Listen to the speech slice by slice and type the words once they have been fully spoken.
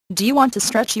Do you want to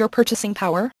stretch your purchasing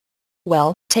power?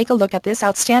 Well, take a look at this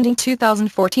outstanding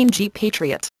 2014 Jeep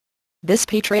Patriot. This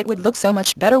Patriot would look so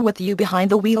much better with you behind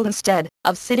the wheel instead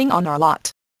of sitting on our lot.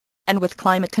 And with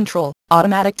climate control,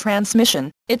 automatic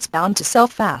transmission, it's bound to sell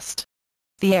fast.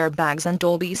 The airbags and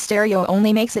Dolby stereo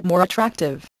only makes it more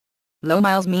attractive. Low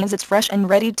miles means it's fresh and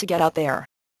ready to get out there.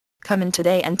 Come in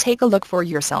today and take a look for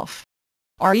yourself.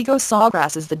 Arrigo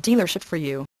Sawgrass is the dealership for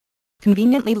you.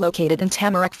 Conveniently located in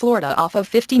Tamarack, Florida off of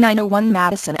 5901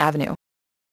 Madison Avenue.